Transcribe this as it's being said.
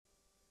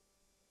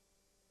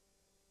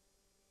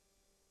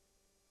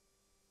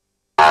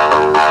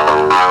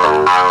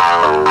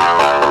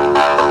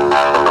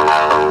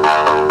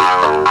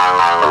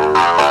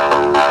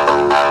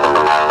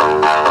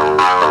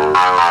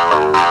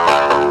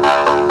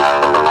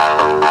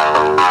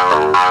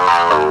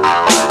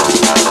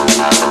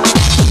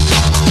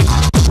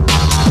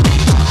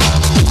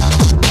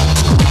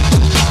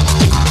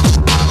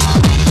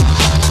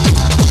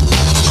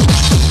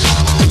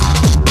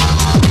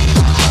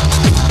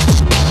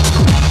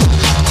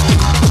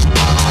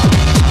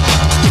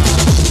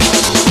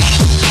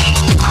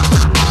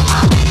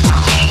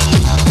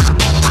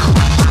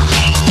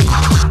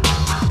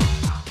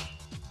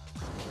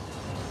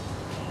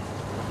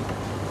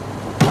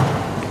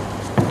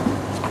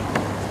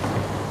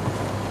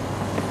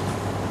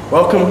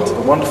Welcome to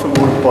the wonderful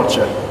world of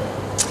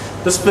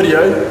boccia. This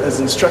video is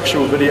an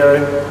instructional video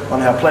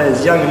on how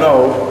players young and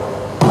old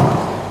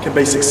can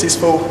be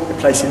successful in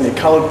placing their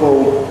coloured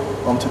ball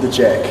onto the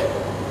jack.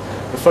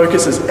 The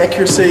focus is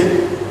accuracy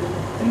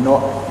and not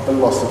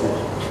velocity.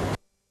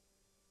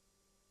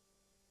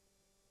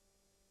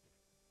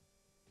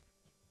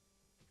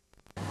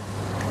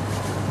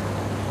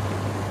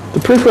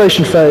 The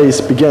preparation phase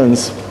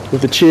begins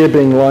with the chair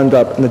being lined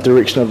up in the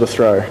direction of the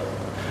throw.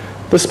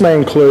 This may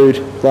include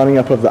lining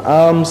up of the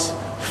arms,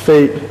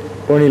 feet,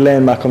 or any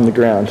landmark on the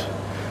ground.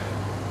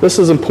 This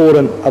is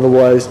important,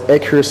 otherwise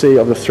accuracy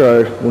of the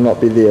throw will not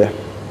be there.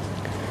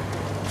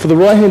 For the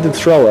right-handed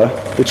thrower,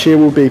 the chair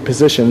will be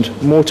positioned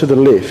more to the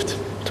left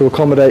to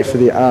accommodate for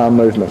the arm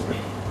movement.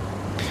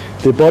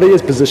 Their body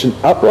is positioned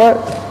upright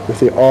with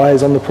their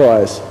eyes on the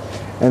prize,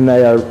 and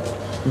they are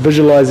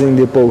visualizing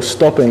their ball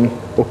stopping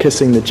or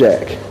kissing the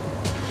jack.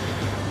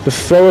 The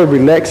thrower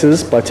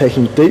relaxes by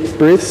taking deep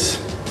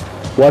breaths,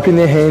 wiping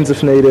their hands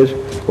if needed,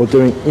 or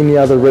doing any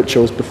other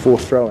rituals before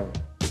throwing.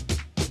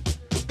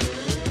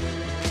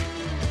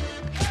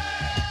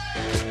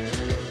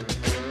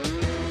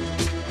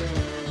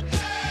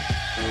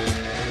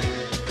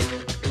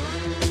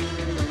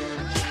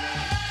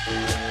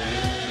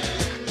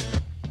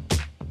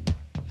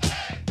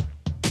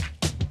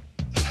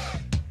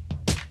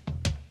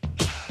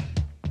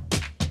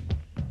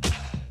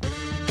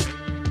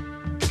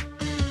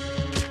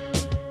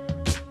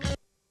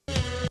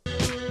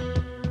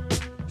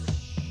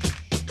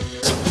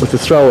 With the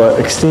thrower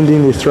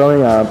extending their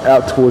throwing arm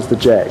out towards the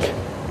jack,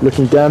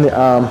 looking down the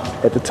arm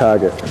at the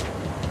target.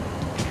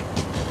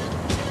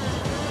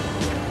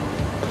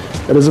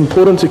 It is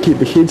important to keep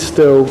the head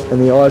still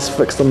and the eyes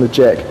fixed on the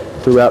jack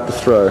throughout the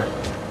throw.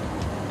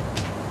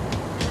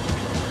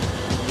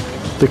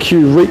 The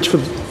cue "reach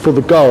for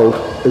the gold"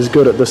 is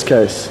good at this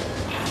case.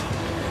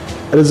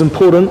 It is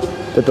important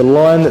that the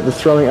line that the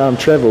throwing arm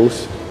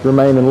travels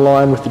remain in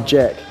line with the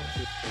jack.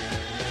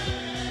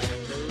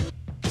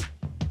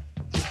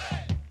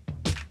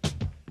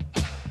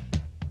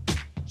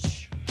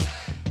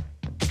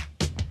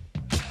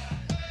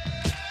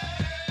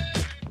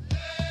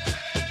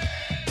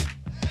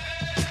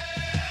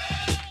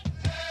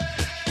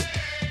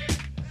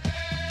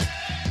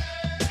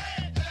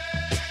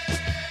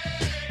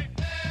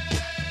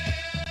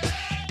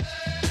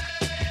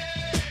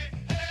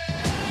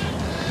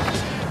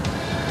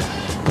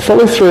 The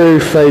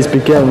follow-through phase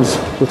begins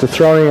with the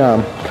throwing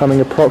arm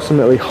coming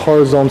approximately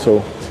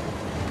horizontal,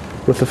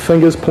 with the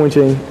fingers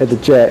pointing at the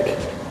jack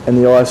and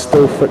the eyes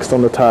still fixed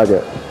on the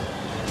target.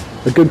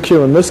 A good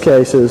cue in this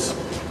case is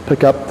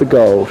 "pick up the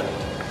gold."